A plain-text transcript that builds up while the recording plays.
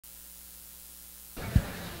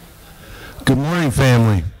Good morning,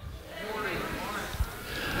 family.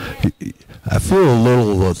 I feel a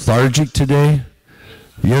little lethargic today.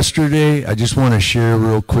 Yesterday, I just want to share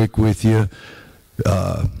real quick with you.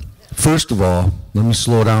 First of all, let me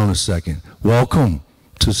slow down a second. Welcome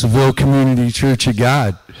to Seville Community Church of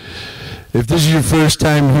God. If this is your first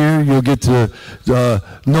time here, you'll get to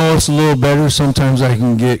know us a little better. Sometimes I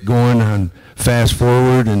can get going on fast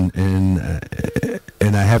forward, and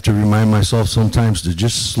I have to remind myself sometimes to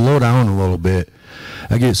just slow down a little bit.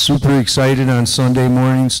 I get super excited on Sunday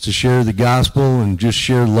mornings to share the gospel and just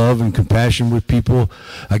share love and compassion with people.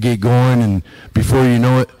 I get going, and before you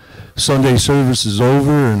know it, Sunday service is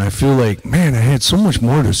over, and I feel like, man, I had so much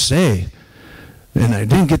more to say, and I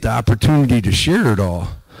didn't get the opportunity to share it all.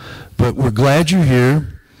 But we're glad you're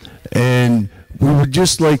here, and we would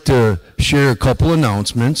just like to share a couple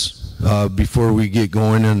announcements before we get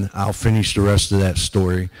going, and I'll finish the rest of that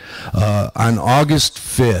story. On August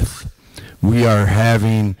 5th, we are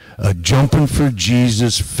having a Jumping for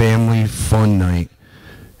Jesus family fun night.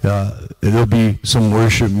 There'll be some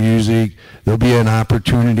worship music. There'll be an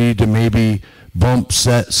opportunity to maybe bump,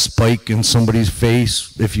 set, spike in somebody's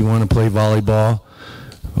face if you want to play volleyball.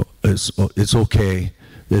 It's okay.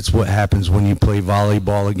 It's what happens when you play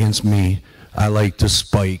volleyball against me. I like to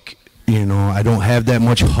spike. You know, I don't have that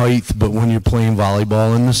much height, but when you're playing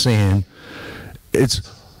volleyball in the sand, it's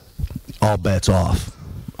all bets off.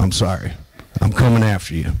 I'm sorry. I'm coming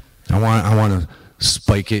after you. I want to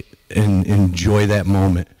spike it and enjoy that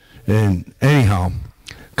moment. And anyhow,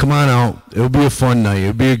 come on out. It'll be a fun night.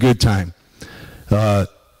 It'll be a good time.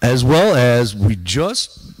 As well as we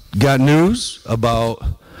just got news about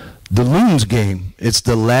the Loons game. It's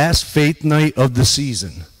the last faith night of the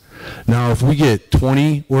season. Now, if we get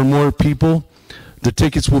 20 or more people, the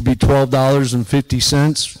tickets will be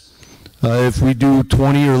 $12.50. If we do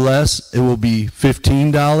 20 or less, it will be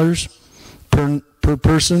 $15 per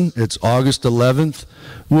person. It's August 11th.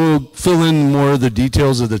 We'll fill in more of the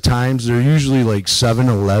details of the times. They're usually like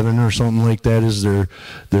 7-11 or something like that is their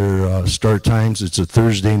start times. It's a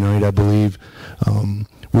Thursday night, I believe.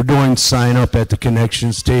 We're doing sign up at the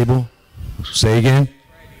connections table. Say again?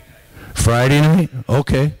 Friday night?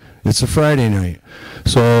 Okay. It's a Friday night.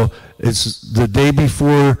 So it's the day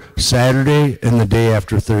before Saturday and the day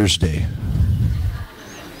after Thursday.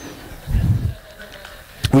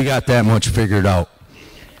 We got that much figured out.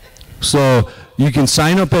 So you can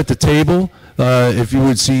sign up at the table. If you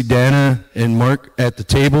would see Dana and Mark at the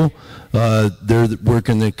table, they're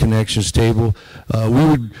working the connections table.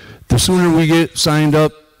 The sooner we get signed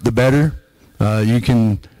up, the better. You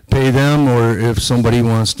can pay them, or if somebody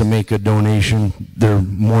wants to make a donation, they're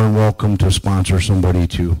more than welcome to sponsor somebody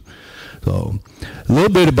too. So a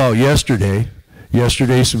little bit about yesterday.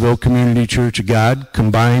 Yesterday, Seville Community Church of God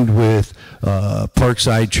combined with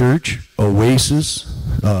Parkside Church, Oasis,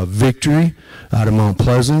 Victory out of Mount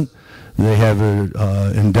Pleasant. They have an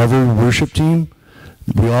Endeavor worship team.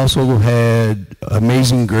 We also had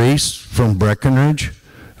Amazing Grace from Breckenridge.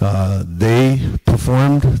 They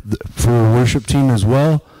performed for a worship team as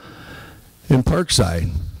well. And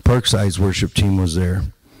Parkside's worship team was there.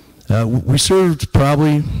 We served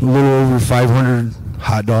probably a little over 500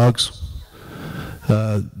 hot dogs.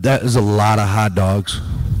 That is a lot of hot dogs.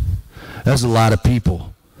 That's a lot of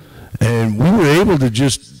people. And we were able to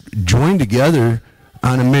just join together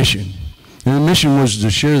on a mission. And the mission was to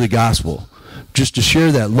share the gospel, just to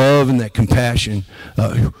share that love and that compassion.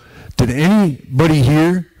 Did anybody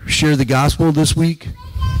here share the gospel this week?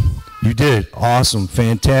 You did. Awesome.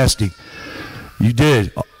 Fantastic. You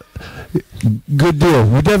did. Good deal.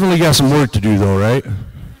 We definitely got some work to do, though, right?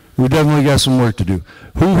 We definitely got some work to do.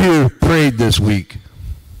 Who here prayed this week?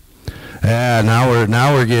 Yeah, now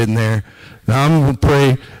we're getting there. Now I'm going to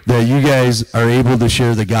pray that you guys are able to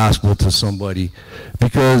share the gospel to somebody,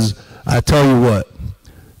 because I tell you what,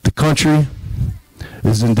 the country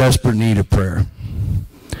is in desperate need of prayer.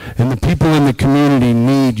 And the people in the community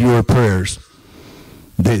need your prayers.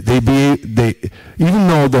 Even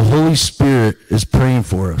though the Holy Spirit is praying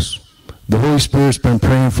for us, the Holy Spirit's been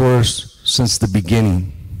praying for us since the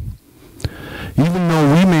beginning. Even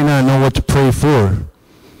though we may not know what to pray for,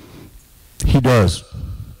 He does.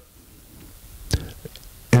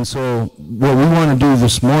 And so what we want to do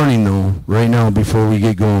this morning, though, right now before we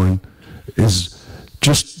get going, is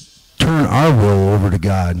just turn our will over to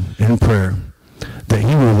God in prayer, that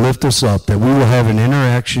He will lift us up, that we will have an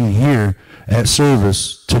interaction here at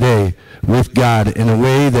service today with God in a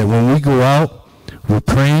way that when we go out, we're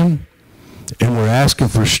praying and we're asking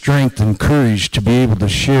for strength and courage to be able to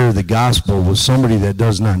share the gospel with somebody that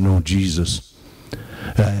does not know Jesus.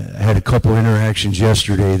 I had a couple interactions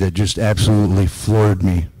yesterday that just absolutely floored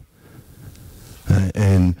me.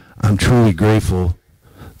 And I'm truly grateful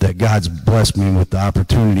that God's blessed me with the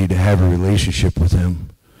opportunity to have a relationship with him.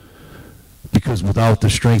 Because without the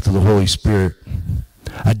strength of the Holy Spirit,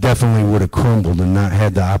 I definitely would have crumbled and not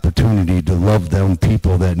had the opportunity to love them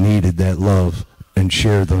people that needed that love and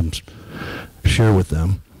share with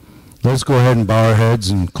them. Let's go ahead and bow our heads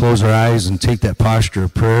and close our eyes and take that posture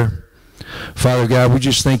of prayer. Father God, we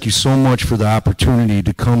just thank you so much for the opportunity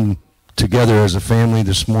to come together as a family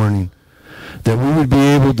this morning, that we would be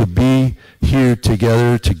able to be here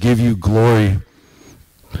together to give you glory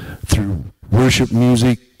through worship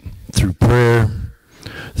music, through prayer,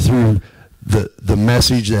 through the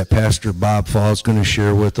message that Pastor Bob Fall is going to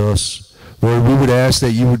share with us. Lord, we would ask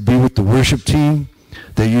that you would be with the worship team,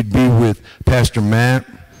 that you'd be with Pastor Matt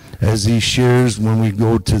as he shares when we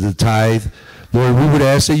go to the tithe. Lord, we would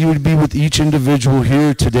ask that you would be with each individual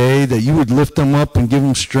here today, that you would lift them up and give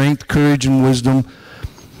them strength, courage, and wisdom,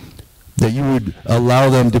 that you would allow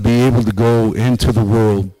them to be able to go into the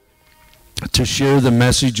world to share the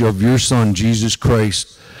message of your Son, Jesus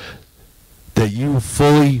Christ, that you were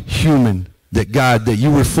fully human, that God, that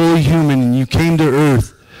you were fully human and you came to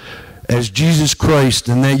earth as Jesus Christ,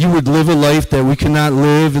 and that you would live a life that we cannot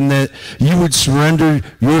live, and that you would surrender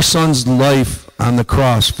your Son's life on the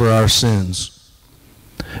cross for our sins.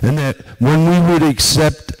 And that when we would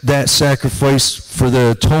accept that sacrifice for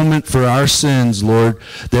the atonement for our sins, Lord,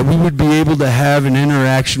 that we would be able to have an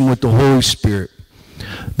interaction with the Holy Spirit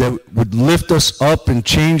that would lift us up and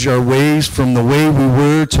change our ways from the way we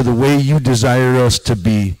were to the way you desire us to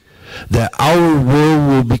be. That our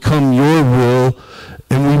will become your will,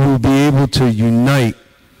 and we will be able to unite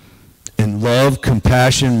in love,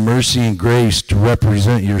 compassion, mercy, and grace to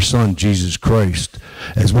represent your Son, Jesus Christ.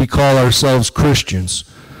 As we call ourselves Christians,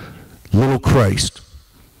 little Christ,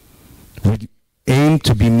 we aim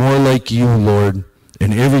to be more like you, Lord,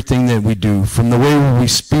 in everything that we do. From the way we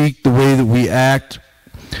speak, the way that we act,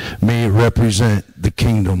 may it represent the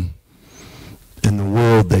kingdom and the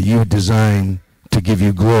world that you designed to give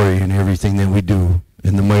you glory in everything that we do.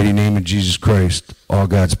 In the mighty name of Jesus Christ, all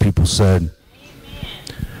God's people said. Amen.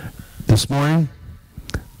 This morning,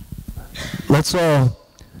 let's all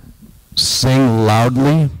sing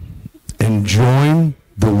loudly and join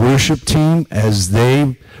the worship team as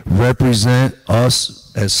they represent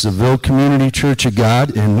us as Seville Community Church of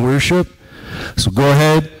God in worship. So go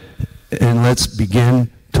ahead and let's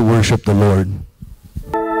begin to worship the Lord.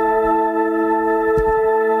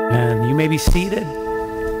 And you may be seated.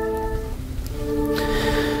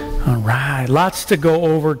 All right, lots to go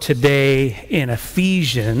over today in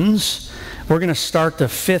Ephesians. We're going to start the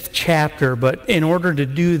 5th chapter, but in order to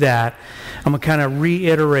do that, I'm going to kind of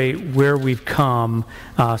reiterate where we've come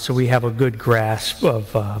so we have a good grasp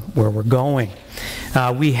of where we're going.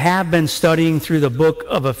 We have been studying through the book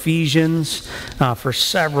of Ephesians for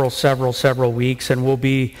several weeks, and we'll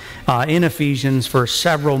be in Ephesians for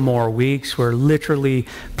several more weeks. We're literally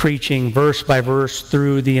preaching verse by verse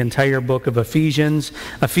through the entire book of Ephesians.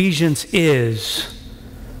 Ephesians is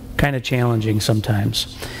kind of challenging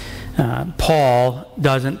sometimes. Paul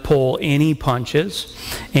doesn't pull any punches,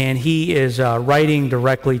 and he is writing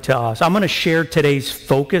directly to us. I'm going to share today's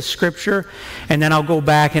focus scripture, and then I'll go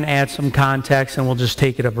back and add some context, and we'll just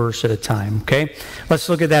take it a verse at a time, okay? Let's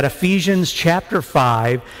look at that. Ephesians chapter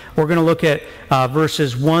 5. We're going to look at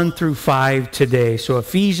verses 1 through 5 today. So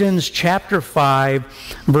Ephesians chapter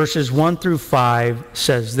 5, verses 1 through 5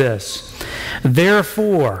 says this: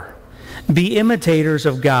 Therefore, be imitators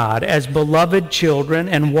of God as beloved children,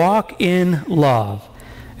 and walk in love,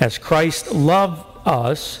 as Christ loved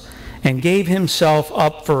us and gave himself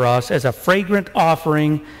up for us as a fragrant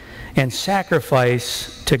offering and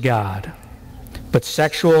sacrifice to God. But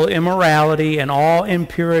sexual immorality and all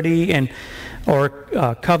impurity or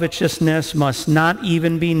covetousness must not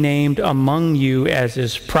even be named among you, as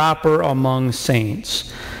is proper among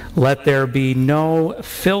saints. Let there be no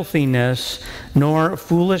filthiness, nor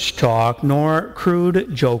foolish talk, nor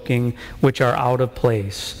crude joking, which are out of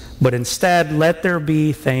place. But instead, let there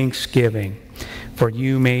be thanksgiving. For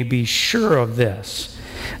you may be sure of this,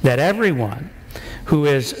 that everyone who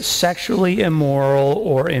is sexually immoral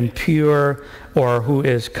or impure, or who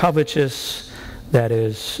is covetous, that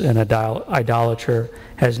is, an idolater,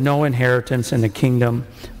 has no inheritance in the kingdom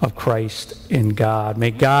of Christ in God.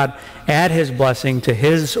 May God add his blessing to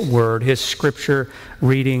his word, his scripture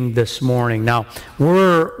reading this morning. Now,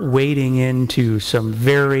 we're wading into some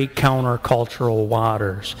very countercultural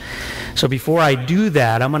waters. So before I do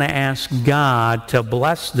that, I'm going to ask God to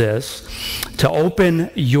bless this, to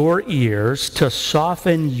open your ears, to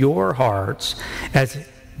soften your hearts as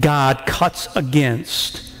God cuts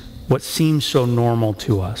against what seems so normal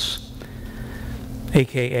to us.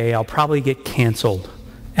 AKA, I'll probably get canceled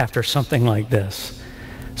after something like this.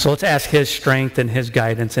 So let's ask his strength and his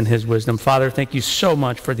guidance and his wisdom. Father, thank you so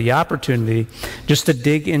much for the opportunity just to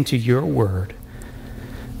dig into your word.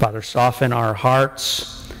 Father, soften our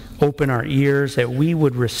hearts, open our ears, that we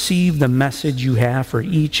would receive the message you have for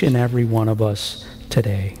each and every one of us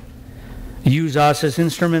today. Use us as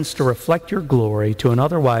instruments to reflect your glory to an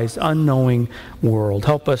otherwise unknowing world.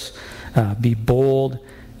 Help us be bold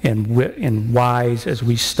and wise as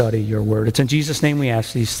we study your word. It's in Jesus' name we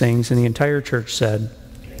ask these things, and the entire church said,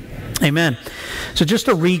 Amen. So just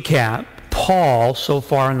to recap, Paul, so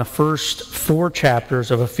far in the first 4 chapters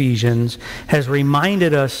of Ephesians, has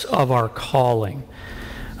reminded us of our calling.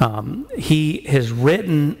 He has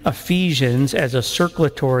written Ephesians as a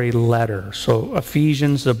circulatory letter. So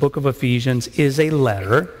Ephesians, the book of Ephesians, is a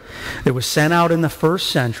letter that was sent out in the first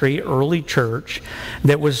century, early church,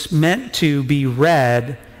 that was meant to be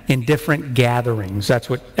read in different gatherings. That's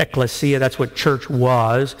what ecclesia, that's what church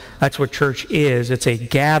was, that's what church is. It's a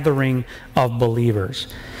gathering of believers.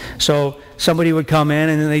 So somebody would come in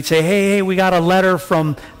and they'd say, hey, we got a letter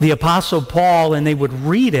from the Apostle Paul, and they would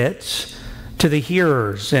read it to the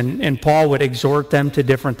hearers, and Paul would exhort them to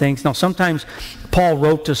different things. Now, sometimes Paul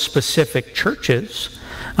wrote to specific churches,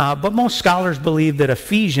 but most scholars believe that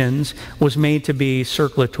Ephesians was made to be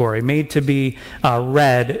circulatory, made to be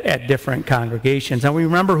read at different congregations. Now, we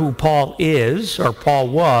remember who Paul is, or Paul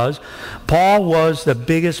was. Paul was the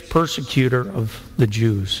biggest persecutor of the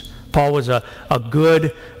Jews. Paul was a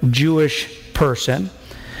good Jewish person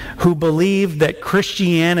who believed that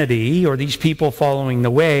Christianity, or these people following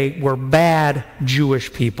the way, were bad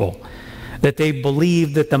Jewish people. That they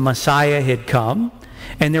believed that the Messiah had come,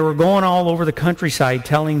 and they were going all over the countryside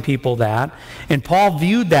telling people that. And Paul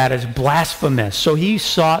viewed that as blasphemous, so he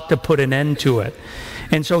sought to put an end to it.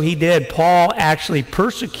 And so he did. Paul actually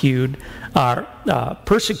persecuted and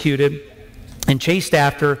chased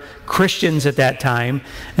after Christians at that time,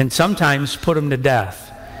 and sometimes put them to death.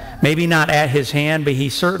 Maybe not at his hand, but he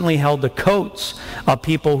certainly held the coats of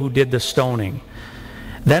people who did the stoning.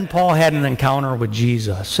 Then Paul had an encounter with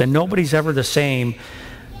Jesus, and nobody's ever the same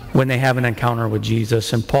when they have an encounter with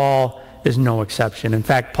Jesus, and Paul is no exception. In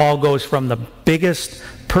fact, Paul goes from the biggest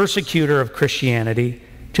persecutor of Christianity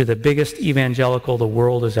to the biggest evangelical the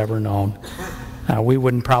world has ever known. We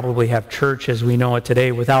wouldn't probably have church as we know it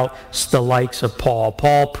today without the likes of Paul.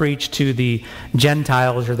 Paul preached to the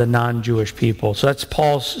Gentiles, or the non-Jewish people. So that's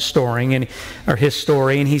Paul's story, or his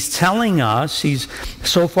story. And he's telling us, he's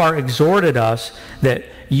so far exhorted us that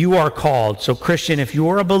you are called. So Christian, if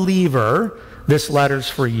you're a believer, this letter's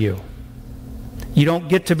for you. You don't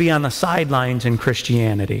get to be on the sidelines in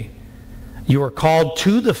Christianity. You are called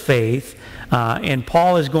to the faith, and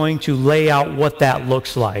Paul is going to lay out what that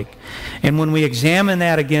looks like. And when we examine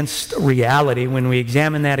that against reality, when we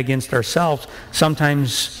examine that against ourselves,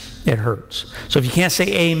 sometimes it hurts. So if you can't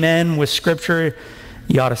say amen with Scripture,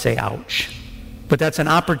 you ought to say ouch. But that's an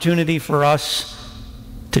opportunity for us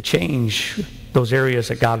to change those areas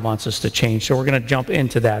that God wants us to change. So we're going to jump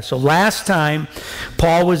into that. So last time,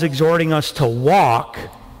 Paul was exhorting us to walk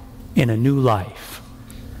in a new life.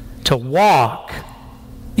 To walk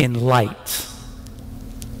in light,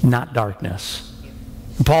 not darkness.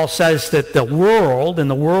 Paul says that the world and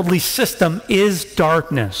the worldly system is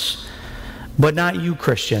darkness, but not you,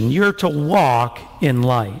 Christian. You're to walk in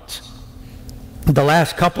light. The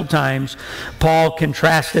last couple times, Paul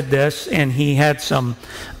contrasted this, and he had some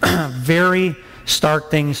very stark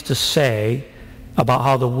things to say about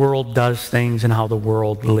how the world does things and how the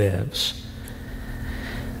world lives.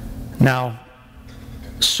 Now,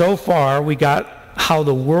 so far, we got how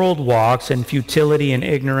the world walks in futility and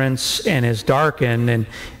ignorance and is darkened, and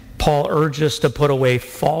Paul urged us to put away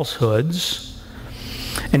falsehoods.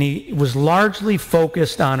 And he was largely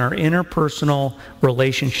focused on our interpersonal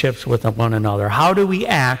relationships with one another. How do we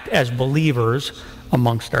act as believers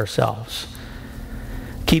amongst ourselves?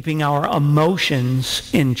 Keeping our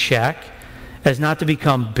emotions in check as not to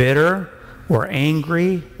become bitter or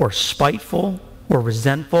angry or spiteful or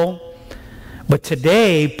resentful. But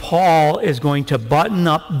today, Paul is going to button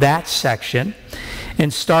up that section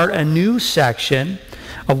and start a new section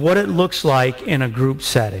of what it looks like in a group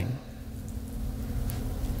setting,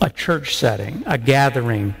 a church setting, a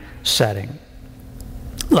gathering setting.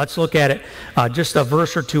 Let's look at it just a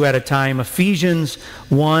verse or two at a time. Ephesians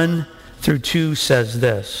 1-2 says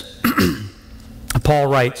this. Paul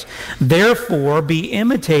writes, "Therefore be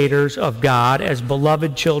imitators of God as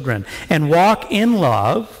beloved children, and walk in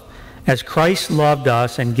love, as Christ loved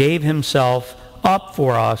us and gave himself up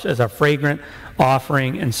for us as a fragrant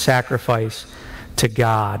offering and sacrifice to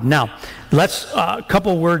God." Now, Let's a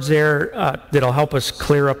couple words there that'll help us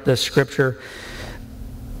clear up this scripture.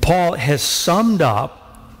 Paul has summed up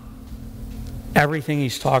everything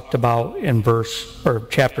he's talked about in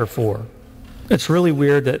chapter 4. It's really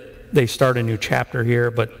weird that they start a new chapter here,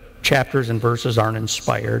 but chapters and verses aren't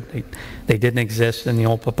inspired. They didn't exist in the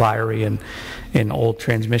old papyri and in old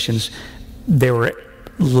transmissions. They were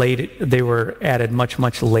added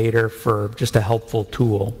much later for just a helpful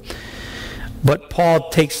tool. But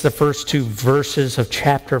Paul takes the first 2 verses of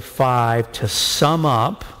chapter 5 to sum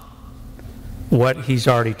up what he's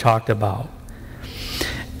already talked about.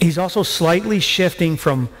 He's also slightly shifting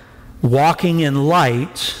from walking in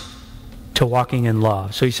light to walking in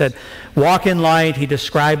love. So he said, walk in light. He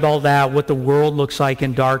described all that, what the world looks like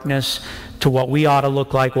in darkness, to what we ought to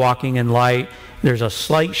look like walking in light. There's a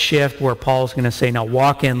slight shift where Paul's going to say, now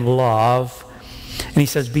walk in love. And he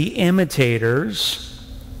says, be imitators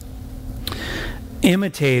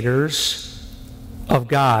of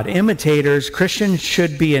God. Imitators, Christians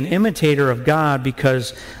should be an imitator of God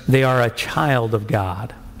because they are a child of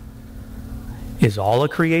God. Is all of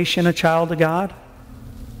creation a child of God?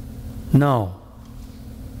 No.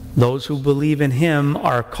 Those who believe in him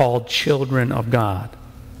are called children of God.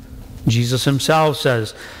 Jesus himself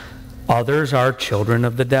says, others are children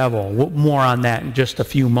of the devil. More on that in just a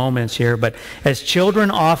few moments here. But as children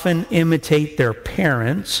often imitate their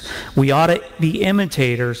parents, we ought to be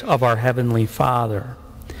imitators of our Heavenly Father.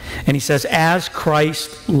 And he says, as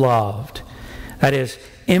Christ loved. That is,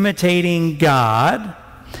 imitating God,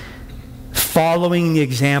 following the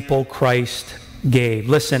example Christ gave.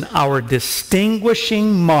 Listen, our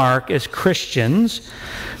distinguishing mark as Christians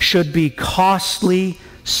should be costly,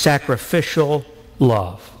 sacrificial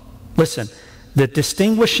love. Listen, the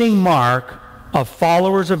distinguishing mark of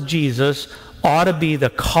followers of Jesus ought to be the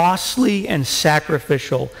costly and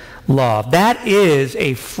sacrificial love. That is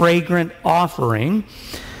a fragrant offering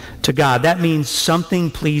to God. That means something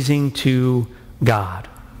pleasing to God.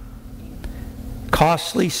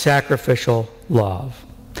 Costly, sacrificial love.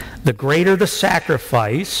 The greater the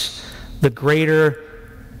sacrifice, the greater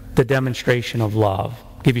the demonstration of love.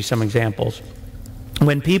 I'll give you some examples.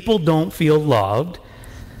 When people don't feel loved,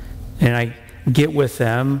 and I get with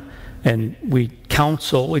them and we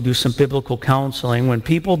counsel, we do some biblical counseling. When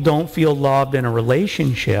people don't feel loved in a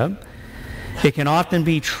relationship, it can often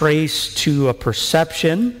be traced to a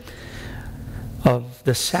perception of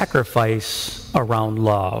the sacrifice around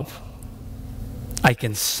love. I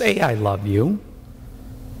can say I love you,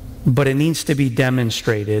 but it needs to be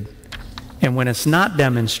demonstrated. And when it's not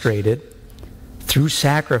demonstrated through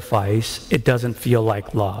sacrifice, it doesn't feel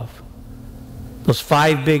like love. Those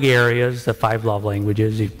 5 big areas, the 5 love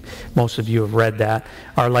languages, most of you have read that,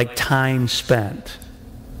 are like time spent.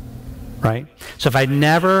 Right? So if I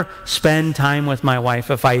never spend time with my wife,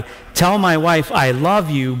 if I tell my wife I love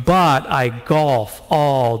you, but I golf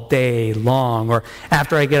all day long, or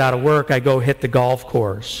after I get out of work, I go hit the golf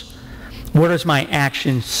course, what is my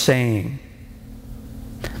action saying?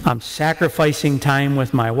 I'm sacrificing time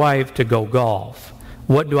with my wife to go golf.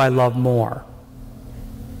 What do I love more?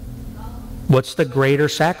 What's the greater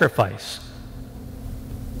sacrifice?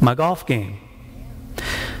 My golf game.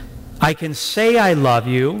 I can say I love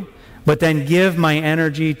you, but then give my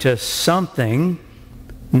energy to something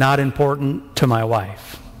not important to my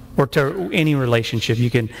wife or to any relationship. You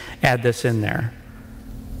can add this in there.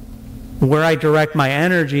 Where I direct my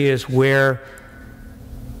energy is where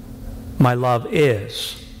my love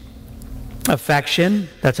is. Affection,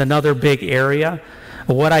 that's another big area.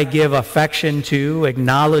 What I give affection to,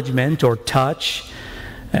 acknowledgement or touch,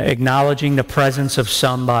 acknowledging the presence of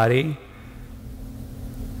somebody,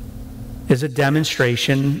 is a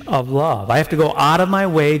demonstration of love. I have to go out of my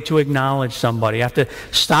way to acknowledge somebody. I have to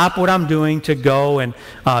stop what I'm doing to go and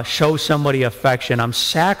show somebody affection. I'm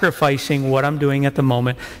sacrificing what I'm doing at the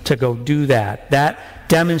moment to go do that. That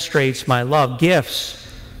demonstrates my love. Gifts.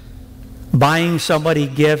 Buying somebody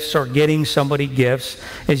gifts or getting somebody gifts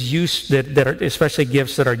is that are, especially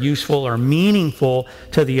gifts that are useful or meaningful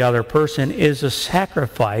to the other person, is a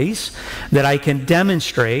sacrifice that I can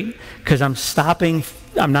demonstrate because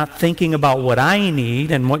I'm not thinking about what I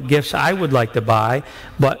need and what gifts I would like to buy,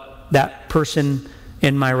 but that person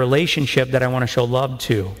in my relationship that I want to show love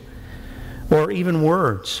to. Or even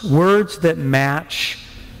words that match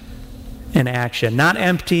an action, not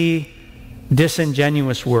empty,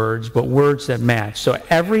 disingenuous words, but words that match. So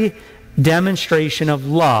every demonstration of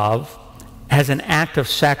love has an act of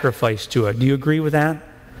sacrifice to it. Do you agree with that?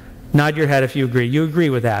 Nod your head if you agree. You agree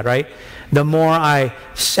with that, right? The more I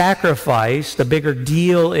sacrifice, the bigger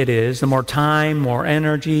deal it is, the more time, more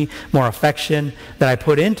energy, more affection that I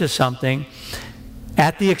put into something.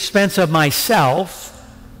 at the expense of myself,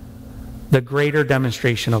 the greater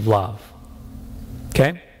demonstration of love.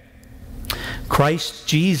 Okay? Christ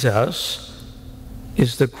Jesus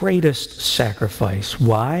is the greatest sacrifice.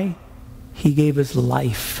 Why? He gave his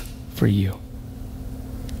life for you.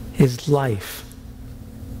 His life.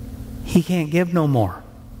 He can't give no more.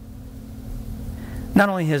 Not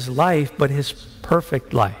only his life, but his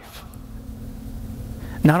perfect life.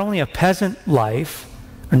 Not only a peasant life,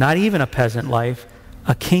 or not even a peasant life,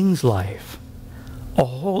 a king's life, a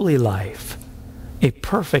holy life, a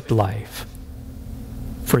perfect life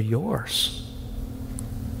for yours.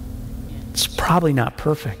 It's probably not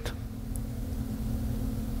perfect.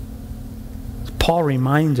 Paul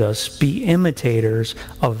reminds us, be imitators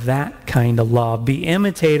of that kind of love. Be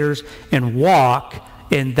imitators and walk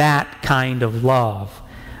in that kind of love.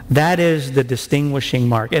 That is the distinguishing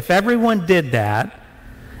mark. If everyone did that,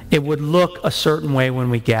 it would look a certain way when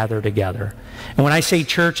we gather together. And when I say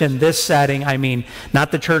church in this setting, I mean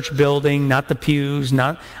not the church building, not the pews,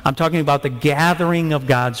 I'm talking about the gathering of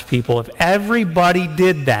God's people. If everybody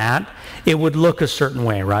did that, it would look a certain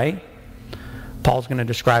way, right? Paul's going to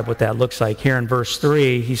describe what that looks like. Here in verse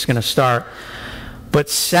 3, he's going to start, but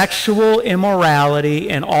sexual immorality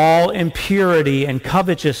and all impurity and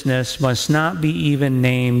covetousness must not be even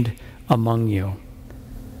named among you,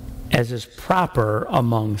 as is proper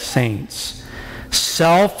among saints.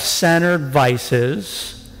 Self-centered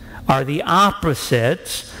vices are the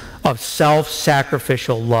opposite of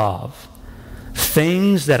self-sacrificial love.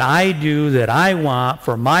 Things that I do that I want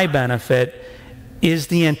for my benefit is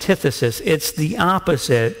the antithesis. It's the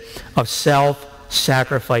opposite of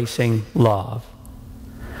self-sacrificing love.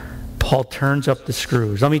 Paul turns up the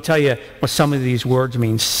screws. Let me tell you what some of these words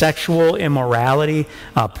mean. Sexual immorality,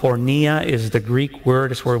 porneia is the Greek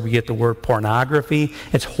word. It's where we get the word pornography.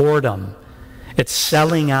 It's whoredom. It's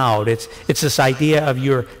selling out. It's this idea of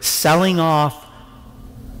you're selling off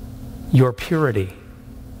your purity.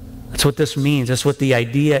 That's what this means. That's what the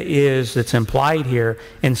idea is that's implied here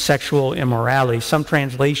in sexual immorality. Some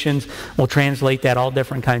translations will translate that all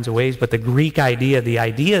different kinds of ways, but the Greek idea, the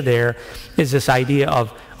idea there is this idea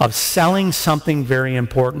of selling something very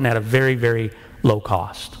important at a very, very low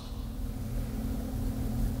cost.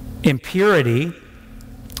 Impurity,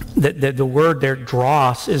 the word there,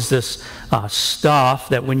 dross, is this stuff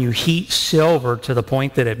that when you heat silver to the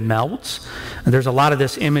point that it melts, and there's a lot of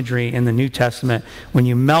this imagery in the New Testament. When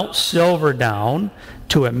you melt silver down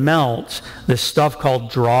till it melts, this stuff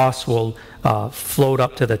called dross will float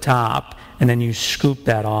up to the top, and then you scoop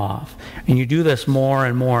that off. And you do this more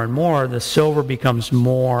and more and more, the silver becomes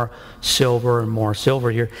more silver and more silver.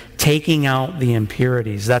 You're taking out the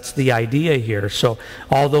impurities. That's the idea here. So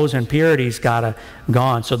all those impurities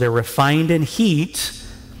gone. So they're refined in heat,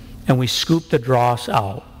 and we scoop the dross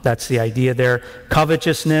out. That's the idea there.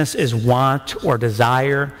 Covetousness is want or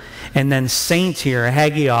desire. And then saint here,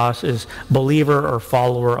 hagios, is believer or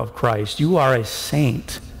follower of Christ. You are a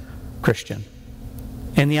saint, Christian.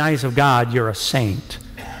 In the eyes of God, you're a saint.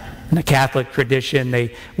 In the Catholic tradition,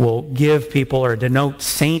 they will give people or denote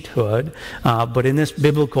sainthood. But in this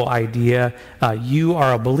biblical idea, you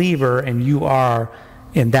are a believer and you are,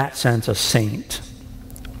 in that sense, a saint.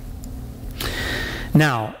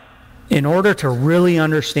 Now, in order to really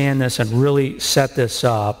understand this and really set this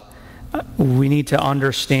up, we need to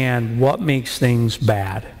understand what makes things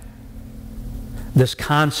bad. This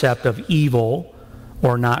concept of evil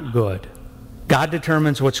or not good. God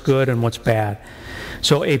determines what's good and what's bad.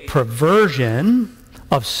 So a perversion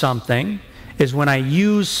of something is when I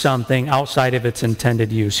use something outside of its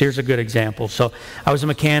intended use. Here's a good example. So I was a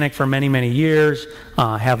mechanic for many, many years,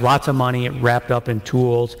 have lots of money wrapped up in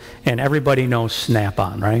tools, and everybody knows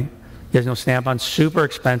Snap-on, right? You guys know Snap-on, super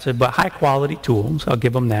expensive, but high quality tools, I'll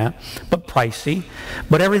give them that, but pricey.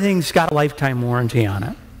 But everything's got a lifetime warranty on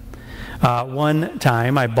it. One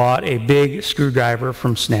time I bought a big screwdriver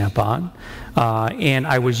from Snap-on, and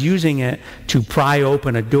I was using it to pry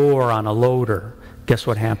open a door on a loader. Guess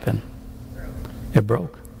what happened? It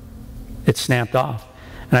broke. It snapped off.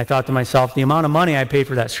 And I thought to myself, the amount of money I paid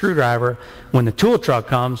for that screwdriver, when the tool truck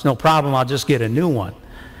comes, no problem, I'll just get a new one.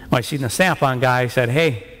 When I seen the Snap-on guy, I said,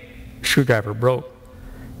 hey, screwdriver broke.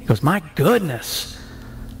 He goes, my goodness,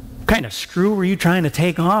 what kind of screw were you trying to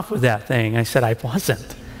take off with that thing? I said, I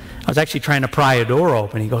wasn't. I was actually trying to pry a door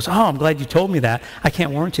open. He goes, oh, I'm glad you told me that. I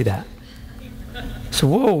can't warranty that. So,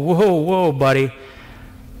 whoa, buddy.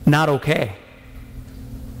 Not okay.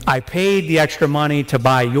 I paid the extra money to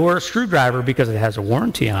buy your screwdriver because it has a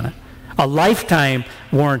warranty on it. A lifetime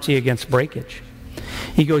warranty against breakage.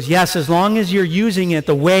 He goes, yes, as long as you're using it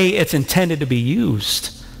the way it's intended to be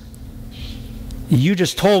used. You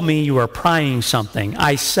just told me you are prying something.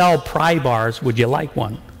 I sell pry bars. Would you like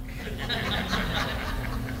one?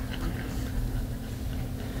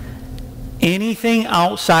 Anything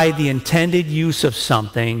outside the intended use of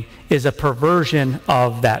something is a perversion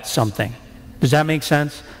of that something. Does that make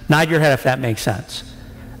sense? Nod your head if that makes sense.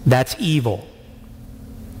 That's evil.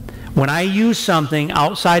 When I use something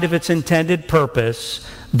outside of its intended purpose,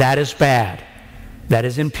 that is bad. That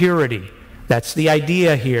is impurity. That's the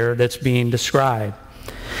idea here that's being described.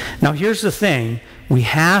 Now here's the thing. We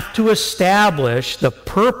have to establish the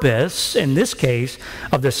purpose, in this case,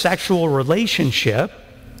 of the sexual relationship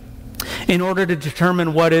in order to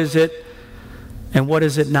determine what is it and what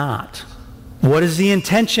is it not. What is the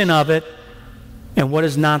intention of it and what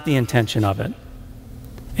is not the intention of it.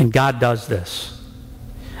 And God does this.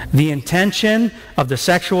 The intention of the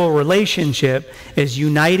sexual relationship is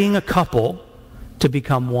uniting a couple to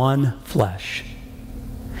become one flesh.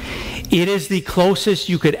 It is the closest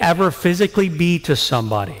you could ever physically be to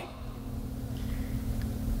somebody.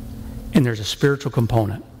 And there's a spiritual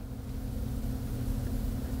component.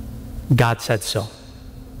 God said so.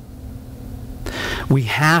 We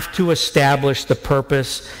have to establish the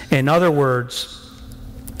purpose. In other words,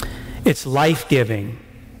 it's life-giving.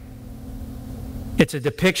 It's a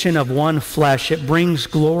depiction of one flesh. It brings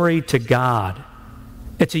glory to God.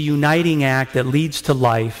 It's a uniting act that leads to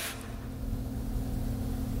life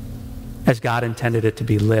as God intended it to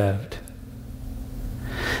be lived.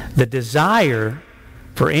 The desire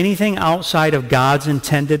for anything outside of God's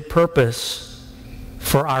intended purpose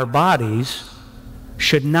for our bodies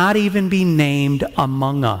should not even be named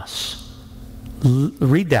among us.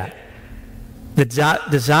 Read that. The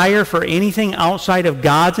desire for anything outside of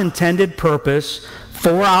God's intended purpose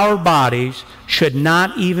for our bodies should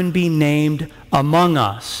not even be named among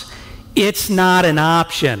us. It's not an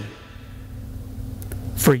option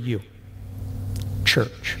for you,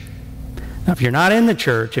 church. Now, if you're not in the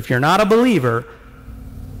church, if you're not a believer,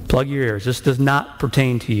 plug your ears. This does not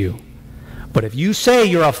pertain to you. But if you say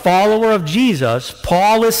you're a follower of Jesus,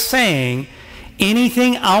 Paul is saying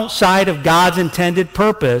anything outside of God's intended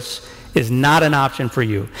purpose is not an option for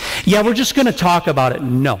you. Yeah, we're just going to talk about it.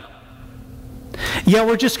 No. Yeah,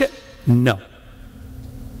 we're just going to... No.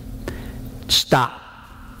 Stop.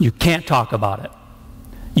 You can't talk about it.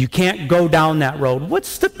 You can't go down that road.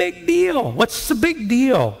 What's the big deal? What's the big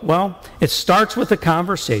deal? Well, it starts with a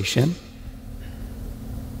conversation.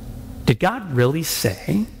 Did God really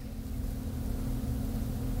say?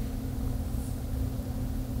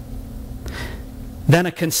 Then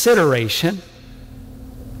a consideration.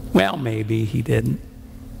 Well, maybe he didn't.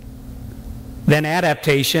 Then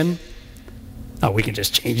adaptation. Oh, we can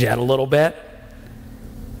just change that a little bit.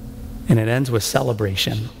 And it ends with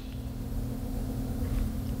celebration.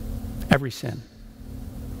 Every sin.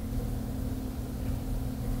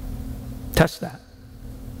 Test that.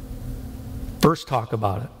 First talk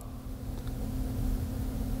about it.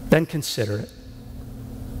 Then consider it.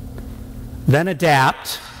 Then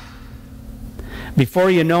adapt. Before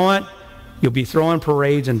you know it, you'll be throwing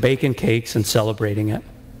parades and baking cakes and celebrating it.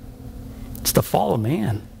 It's the fall of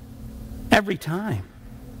man. Every time.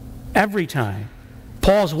 Every time.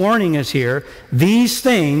 Paul's warning is here. These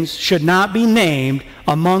things should not be named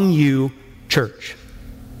among you, church.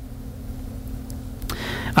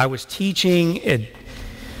 I was teaching at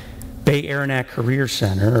Bay Aeronaut Career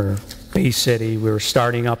Center, or Bay City. We were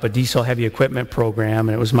starting up a diesel heavy equipment program,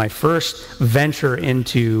 and it was my first venture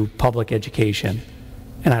into public education,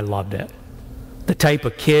 and I loved it. The type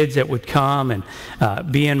of kids that would come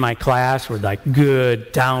and be in my class were like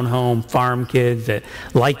good, down-home farm kids that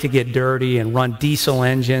like to get dirty and run diesel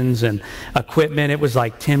engines and equipment. It was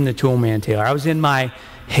like Tim the Toolman Taylor. I was in my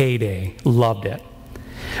heyday. Loved it.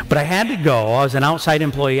 But I had to go. I was an outside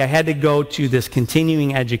employee. I had to go to this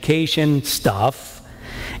continuing education stuff.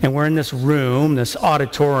 And we're in this room, this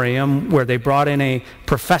auditorium, where they brought in a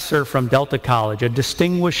professor from Delta College, a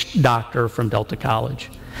distinguished doctor from Delta College.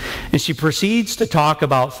 And she proceeds to talk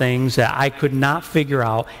about things that I could not figure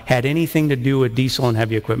out had anything to do with diesel and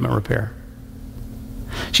heavy equipment repair.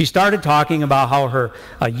 She started talking about how her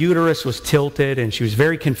uterus was tilted, and she was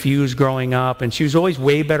very confused growing up, and she was always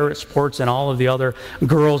way better at sports than all of the other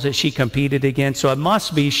girls that she competed against, so it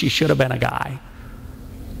must be she should have been a guy.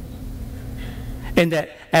 And that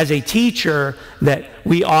as a teacher, that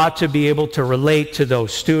we ought to be able to relate to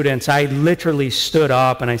those students. I literally stood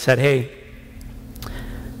up and I said, hey,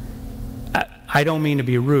 I don't mean to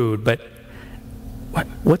be rude, but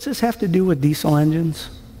what's this have to do with diesel engines?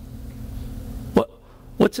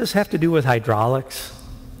 What's this have to do with hydraulics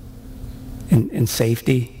and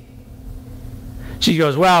safety? She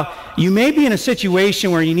goes, well, you may be in a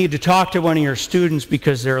situation where you need to talk to one of your students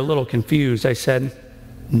because they're a little confused. I said,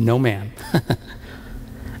 no, ma'am.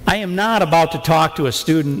 I am not about to talk to a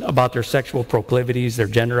student about their sexual proclivities, their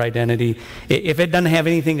gender identity. If it doesn't have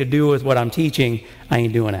anything to do with what I'm teaching, I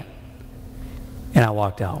ain't doing it. And I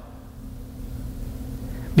walked out.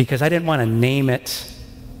 Because I didn't want to name it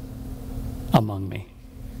among me.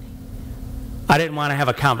 I didn't want to have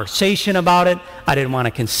a conversation about it. I didn't want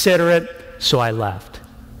to consider it, so I left.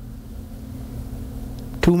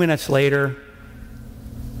 2 minutes later,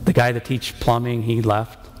 the guy that teaches plumbing, he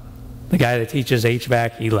left. The guy that teaches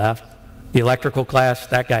HVAC, he left. The electrical class,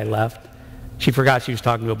 that guy left. She forgot she was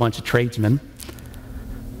talking to a bunch of tradesmen.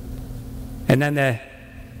 And then the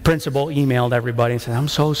principal emailed everybody and said, I'm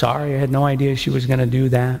so sorry, I had no idea she was going to do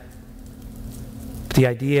that. But the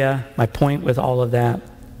idea, my point with all of that,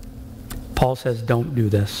 Paul says, don't do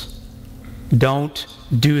this. Don't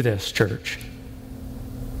do this, church.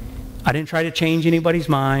 I didn't try to change anybody's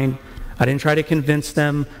mind. I didn't try to convince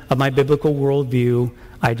them of my biblical worldview.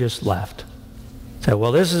 I just left. Said,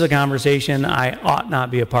 well, this is a conversation I ought not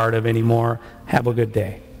be a part of anymore. Have a good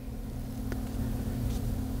day.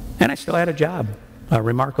 And I still had a job.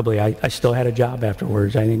 Remarkably, I still had a job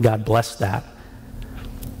afterwards. I think God blessed that.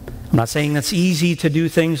 I'm not saying it's easy to do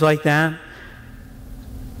things like that.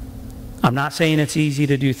 I'm not saying it's easy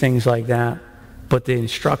to do things like that, but the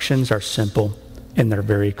instructions are simple and they're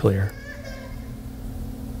very clear.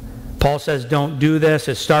 Paul says don't do this.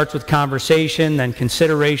 It starts with conversation, then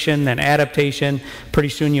consideration, then adaptation. Pretty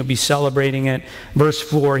soon you'll be celebrating it. Verse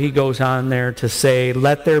 4, he goes on there to say,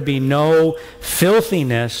 let there be no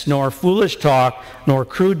filthiness, nor foolish talk, nor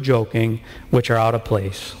crude joking, which are out of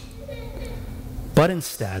place. But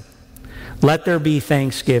instead, let there be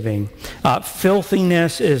thanksgiving.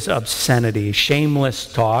 Filthiness is obscenity,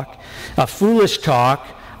 shameless talk. Foolish talk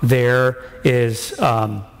there is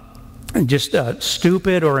just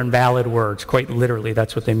stupid or invalid words. Quite literally,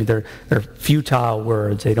 that's what they mean. They're futile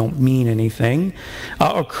words. They don't mean anything.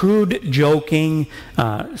 Or crude joking.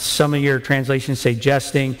 Some of your translations say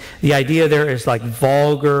jesting. The idea there is like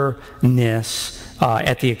vulgarness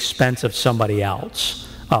at the expense of somebody else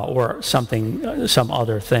or something, some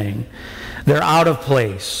other thing. They're out of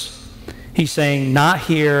place. He's saying, not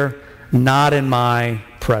here, not in my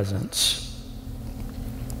presence.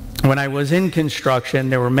 When I was in construction,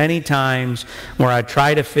 there were many times where I'd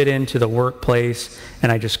try to fit into the workplace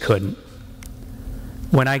and I just couldn't.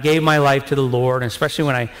 When I gave my life to the Lord, and especially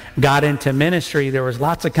when I got into ministry, there was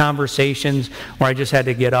lots of conversations where I just had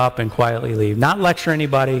to get up and quietly leave. Not lecture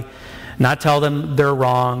anybody, not tell them they're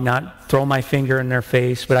wrong, not throw my finger in their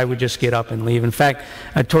face, but I would just get up and leave. In fact,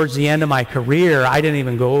 towards the end of my career, I didn't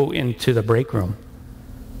even go into the break room.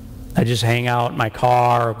 I just hang out in my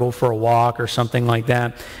car or go for a walk or something like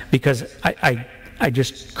that because I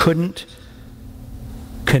just couldn't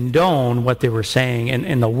condone what they were saying.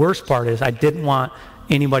 And the worst part is I didn't want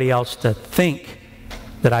anybody else to think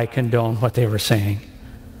that I condoned what they were saying.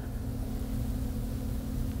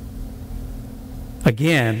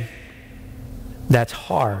 Again, that's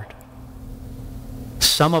hard.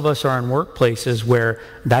 Some of us are in workplaces where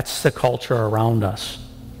that's the culture around us.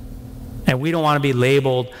 And we don't want to be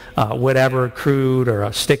labeled whatever, crude or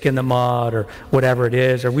a stick in the mud or whatever it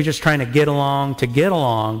is. Or we're just trying to get along,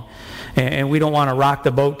 and we don't want to rock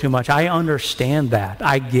the boat too much. I understand that.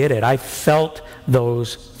 I get it. I felt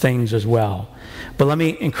those things as well. But let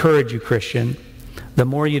me encourage you, Christian. The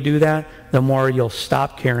more you do that, the more you'll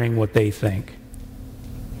stop caring what they think.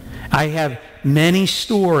 I have many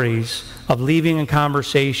stories of leaving a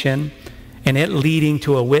conversation and it leading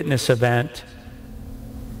to a witness event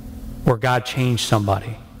where God changed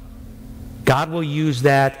somebody. God will use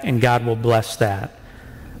that and God will bless that.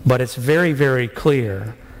 But it's very, very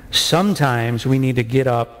clear. Sometimes we need to get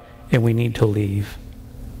up and we need to leave.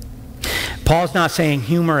 Paul's not saying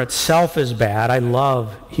humor itself is bad. I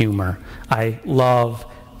love humor. I love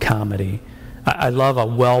comedy. I love a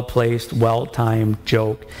well-placed, well-timed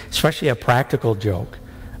joke, especially a practical joke.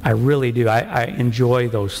 I really do. I enjoy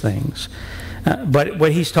those things. But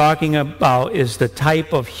what he's talking about is the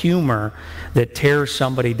type of humor that tears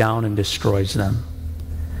somebody down and destroys them.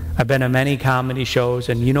 I've been to many comedy shows,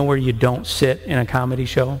 and you know where you don't sit in a comedy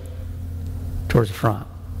show? Towards the front.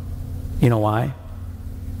 You know why?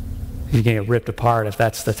 You can get ripped apart if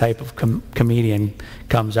that's the type of comedian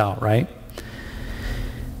comes out, right?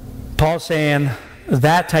 Paul's saying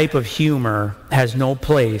that type of humor has no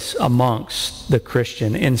place amongst the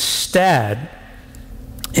Christian. Instead,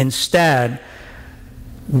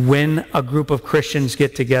 when a group of Christians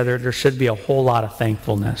get together, there should be a whole lot of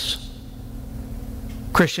thankfulness.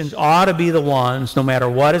 Christians ought to be the ones, no matter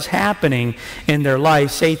what is happening in their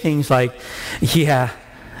life, say things like, yeah,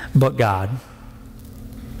 but God.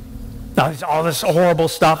 All this horrible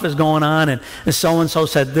stuff is going on, and so-and-so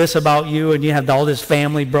said this about you, and you have all this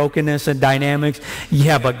family brokenness and dynamics.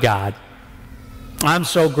 Yeah, but God. I'm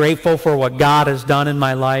so grateful for what God has done in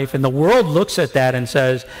my life. And the world looks at that and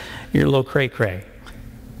says, you're a little cray-cray.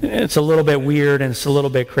 It's a little bit weird and it's a little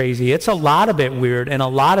bit crazy. It's a lot of bit weird and a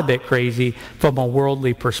lot of bit crazy from a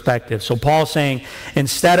worldly perspective. So Paul's saying,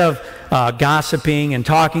 instead of gossiping and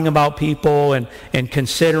talking about people and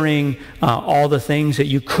considering all the things that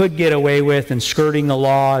you could get away with and skirting the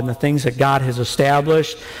law and the things that God has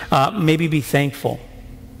established, maybe be thankful.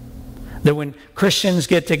 That when Christians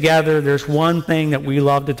get together, there's one thing that we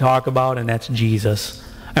love to talk about, and that's Jesus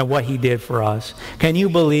and what he did for us. Can you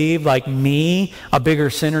believe, like me, a bigger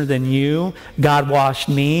sinner than you, God washed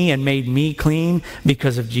me and made me clean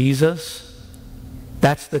because of Jesus?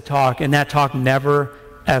 That's the talk, and that talk never,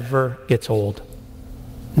 ever gets old.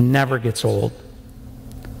 Never gets old.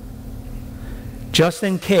 Just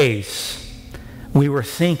in case we were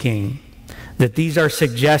thinking that these are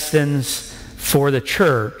suggestions for the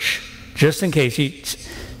church, just in case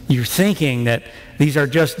you're thinking that these are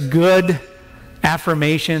just good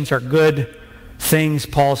affirmations or good things,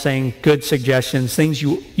 Paul's saying, good suggestions, things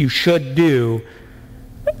you should do,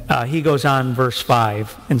 he goes on in verse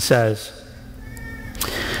 5 and says,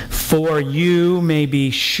 for you may be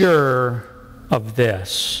sure of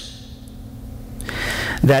this,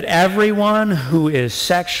 that everyone who is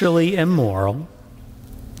sexually immoral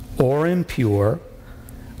or impure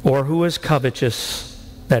or who is covetous,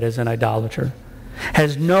 that is an idolater,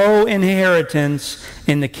 has no inheritance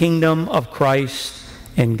in the kingdom of Christ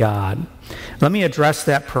and God. Let me address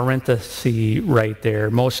that parenthesis right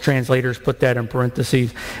there. Most translators put that in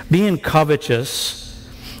parentheses. Being covetous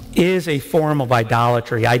is a form of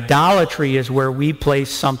idolatry. Idolatry is where we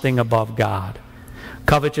place something above God.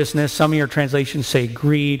 Covetousness, some of your translations say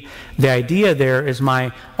greed. The idea there is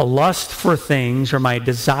my lust for things or my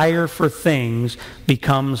desire for things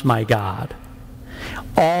becomes my God.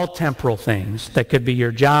 All temporal things. That could be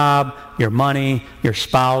your job, your money, your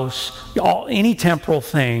spouse, any temporal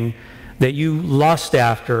thing that you lust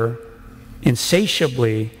after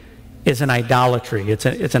insatiably is an idolatry. It's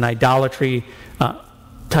an idolatry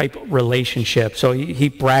type relationship. So he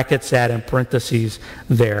brackets that in parentheses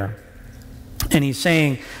there. And he's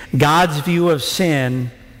saying God's view of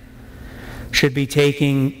sin should be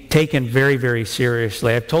taken very, very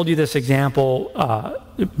seriously. I've told you this example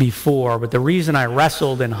before, but the reason I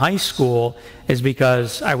wrestled in high school is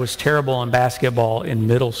because I was terrible in basketball in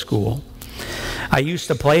middle school. I used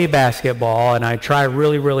to play basketball, and I try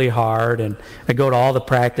really, really hard, and I go to all the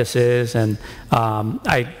practices, and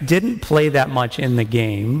I didn't play that much in the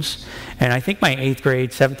games. And I think my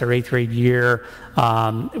 7th or 8th grade year,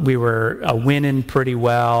 we were winning pretty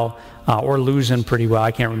well, or losing pretty well.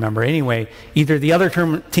 I can't remember. Anyway, either the other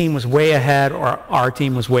team was way ahead or our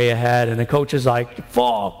team was way ahead, and the coach is like,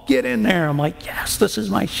 "Fall, get in there." I'm like, "Yes, this is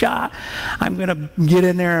my shot. I'm going to get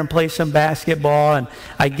in there and play some basketball." And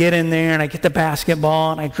I get in there, and I get the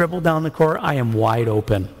basketball, and I dribble down the court. I am wide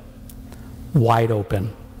open. Wide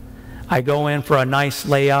open. I go in for a nice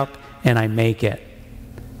layup, and I make it.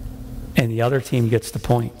 And the other team gets the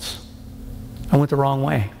points. I went the wrong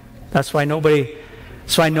way. That's why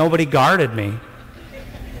nobody guarded me.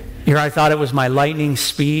 Here I thought it was my lightning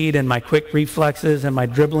speed and my quick reflexes and my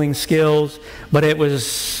dribbling skills, but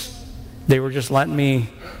they were just letting me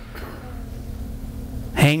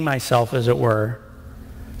hang myself, as it were.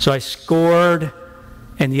 So I scored,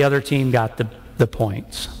 and the other team got the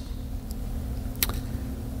points.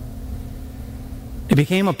 It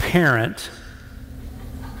became apparent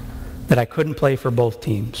that I couldn't play for both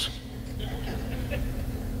teams.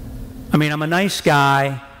 I mean, I'm a nice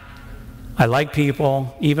guy. I like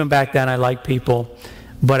people. Even back then, I liked people.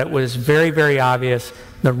 But it was very, very obvious.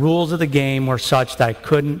 The rules of the game were such that I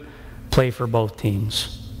couldn't play for both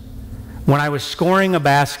teams. When I was scoring a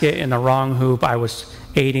basket in the wrong hoop, I was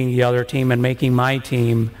aiding the other team and making my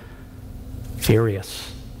team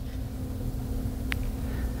furious.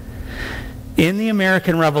 In the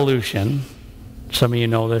American Revolution, some of you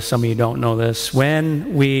know this, some of you don't know this,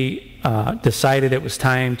 when we decided it was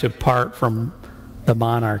time to part from the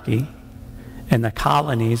monarchy, and the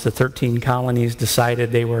colonies, the 13 colonies,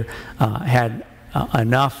 decided they had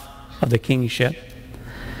enough of the kingship.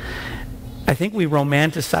 I think we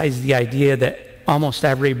romanticized the idea that almost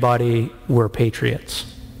everybody were patriots.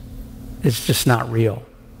 It's just not real.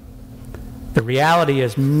 The reality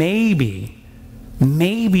is maybe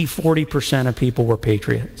 40% of people were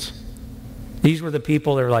patriots. These were the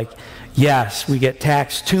people that are like, yes, we get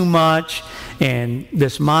taxed too much, and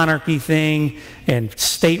this monarchy thing, and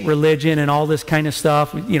state religion, and all this kind of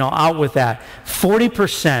stuff, out with that.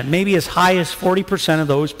 40%, maybe as high as 40% of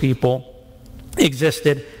those people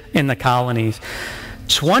existed in the colonies.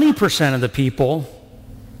 20% of the people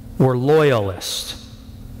were loyalists.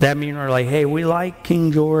 That means we're like, hey, we like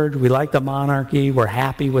King George, we like the monarchy, we're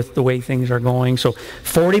happy with the way things are going. So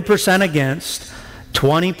 40% against,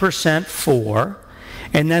 20% for,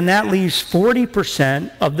 and then that leaves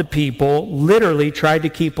 40% of the people literally tried to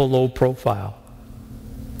keep a low profile.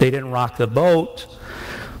 They didn't rock the boat.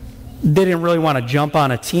 They didn't really want to jump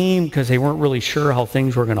on a team because they weren't really sure how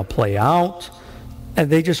things were going to play out. And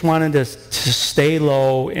they just wanted to stay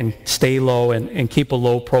low and keep a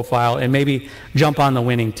low profile and maybe jump on the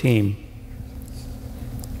winning team.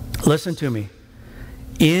 Listen to me.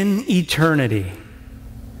 In eternity,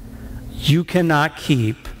 you cannot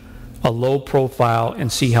keep a low profile and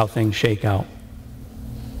see how things shake out.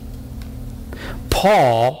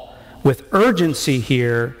 Paul, with urgency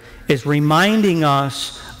here, is reminding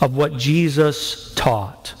us of what Jesus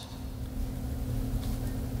taught.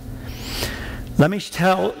 Let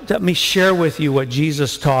me share with you what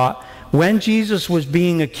Jesus taught. When Jesus was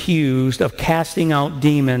being accused of casting out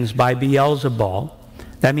demons by Beelzebul,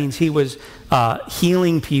 that means he was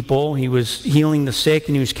healing people, he was healing the sick,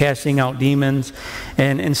 and he was casting out demons.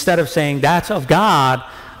 And instead of saying, that's of God,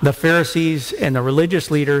 the Pharisees and the religious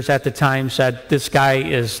leaders at the time said, this guy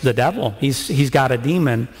is the devil. He's got a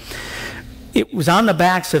demon. It was on the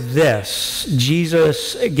backs of this.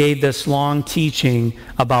 Jesus gave this long teaching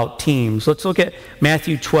about teams. Let's look at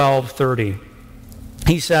Matthew 12:30.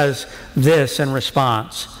 He says this in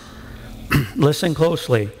response. Listen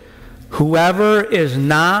closely. Whoever is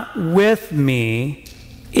not with me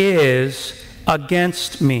is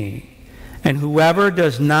against me, and whoever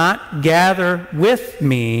does not gather with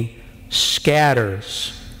me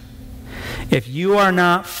scatters. If you are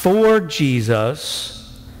not for Jesus,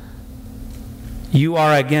 you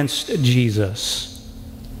are against Jesus.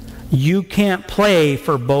 You can't play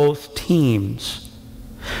for both teams.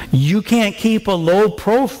 You can't keep a low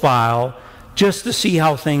profile just to see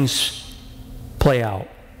how things play out.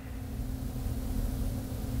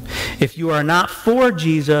 If you are not for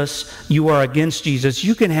Jesus, you are against Jesus.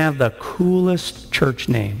 You can have the coolest church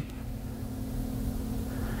name.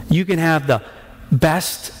 You can have the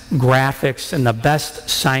best graphics and the best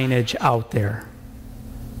signage out there.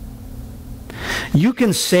 You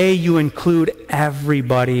can say you include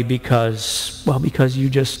everybody because you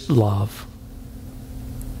just love.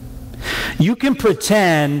 You can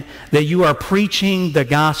pretend that you are preaching the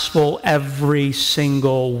gospel every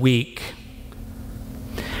single week.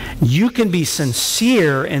 You can be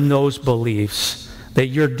sincere in those beliefs that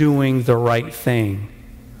you're doing the right thing,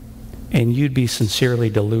 and you'd be sincerely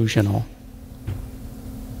delusional.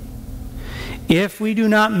 If we do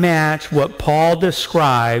not match what Paul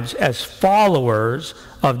describes as followers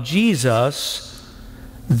of Jesus,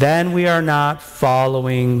 then we are not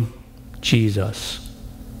following Jesus.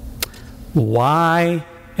 Why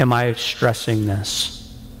am I stressing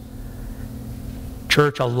this?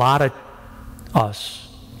 Church, a lot of us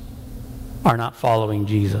are not following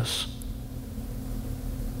Jesus.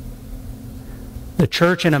 The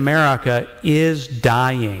church in America is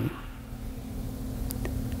dying.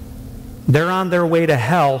 They're on their way to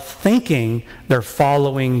hell thinking they're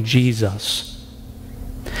following Jesus.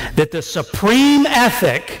 That the supreme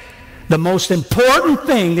ethic, the most important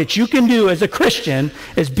thing that you can do as a Christian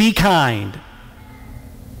is be kind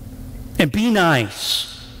and be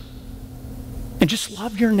nice and just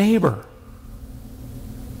love your neighbor.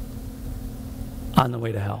 On the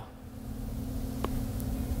way to hell.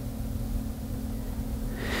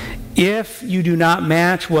 If you do not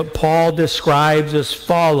match what Paul describes as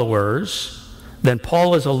followers, then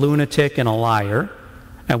Paul is a lunatic and a liar,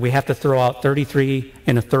 and we have to throw out 33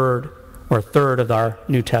 and a third of our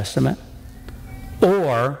New Testament,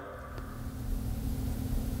 or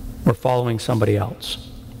we're following somebody else.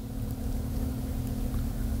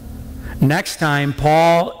 Next time,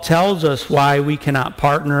 Paul tells us why we cannot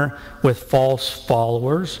partner with false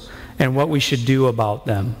followers and what we should do about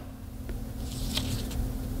them.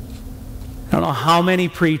 I don't know how many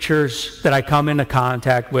preachers that I come into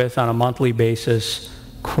contact with on a monthly basis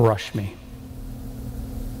crush me.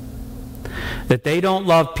 That they don't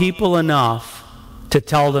love people enough to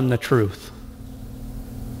tell them the truth.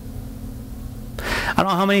 I don't know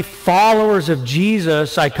how many followers of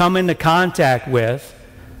Jesus I come into contact with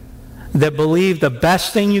that believe the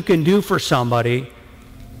best thing you can do for somebody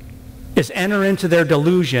is enter into their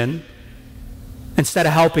delusion instead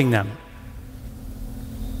of helping them.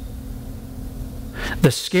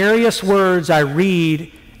 The scariest words I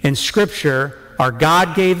read in Scripture are,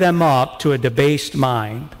 God gave them up to a debased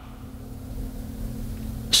mind.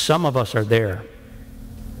 Some of us are there.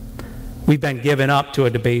 We've been given up to a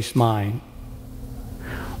debased mind,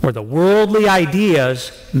 where the worldly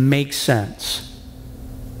ideas make sense.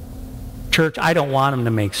 Church, I don't want them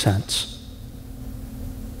to make sense.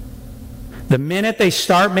 The minute they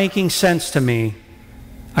start making sense to me,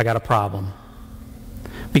 I got a problem.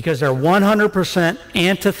 Because they're 100%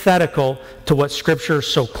 antithetical to what Scripture is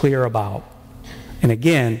so clear about. And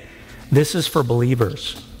again, this is for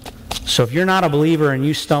believers. So if you're not a believer and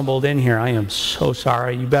you stumbled in here, I am so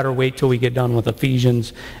sorry. You better wait till we get done with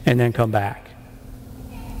Ephesians and then come back.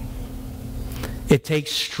 It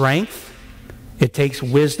takes strength. It takes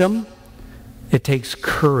wisdom. It takes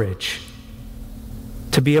courage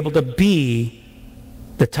to be able to be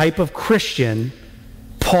the type of Christian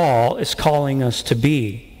Paul is calling us to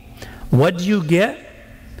be. What do you get?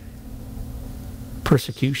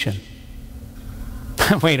 Persecution.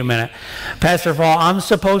 Wait a minute. Pastor Paul, I'm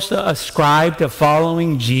supposed to ascribe to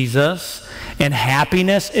following Jesus, and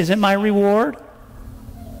happiness isn't my reward?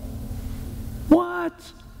 What?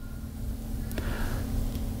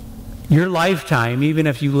 Your lifetime, even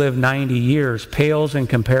if you live 90 years, pales in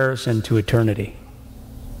comparison to eternity.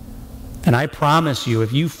 And I promise you,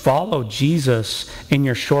 if you follow Jesus in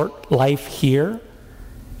your short life here,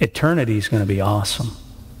 eternity is going to be awesome.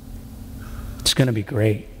 It's going to be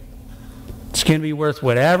great. It's going to be worth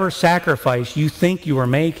whatever sacrifice you think you are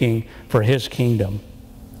making for His kingdom.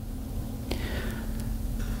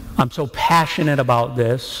 I'm so passionate about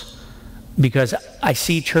this because I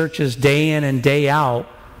see churches day in and day out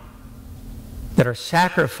that are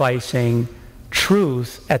sacrificing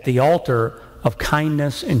truth at the altar of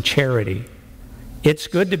kindness and charity. It's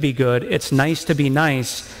good to be good. It's nice to be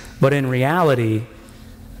nice. But in reality,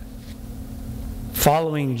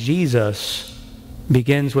 following Jesus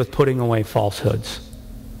begins with putting away falsehoods.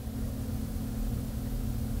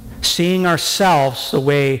 Seeing ourselves the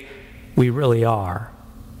way we really are,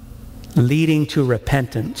 leading to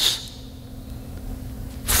repentance,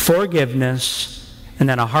 forgiveness, and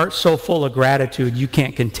then a heart so full of gratitude you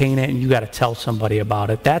can't contain it and you got to tell somebody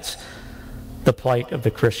about it. That's the plight of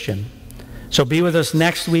the Christian. So be with us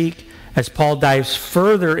next week as Paul dives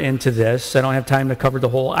further into this. I don't have time to cover the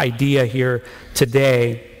whole idea here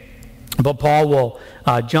today, but Paul will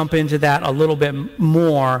jump into that a little bit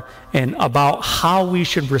more and about how we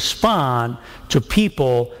should respond to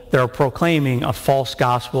people that are proclaiming a false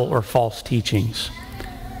gospel or false teachings.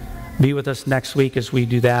 Be with us next week as we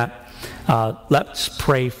do that. Let's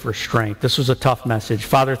pray for strength. This was a tough message.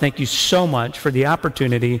 Father, thank you so much for the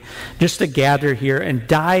opportunity just to gather here and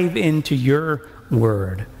dive into your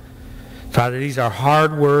word. Father, these are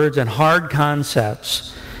hard words and hard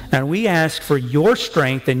concepts, and we ask for your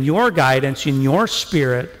strength and your guidance and your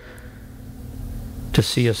spirit to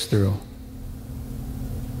see us through.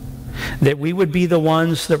 That we would be the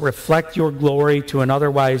ones that reflect your glory to an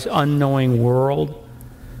otherwise unknowing world.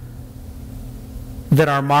 That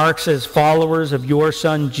our marks as followers of your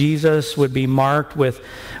Son Jesus would be marked with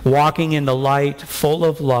walking in the light, full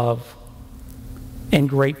of love and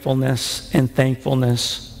gratefulness and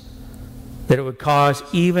thankfulness. That it would cause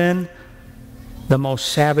even the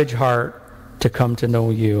most savage heart to come to know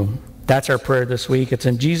you. That's our prayer this week. It's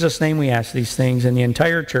in Jesus' name we ask these things, and the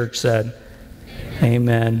entire church said,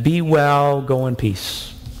 Amen. Be well, go in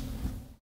peace.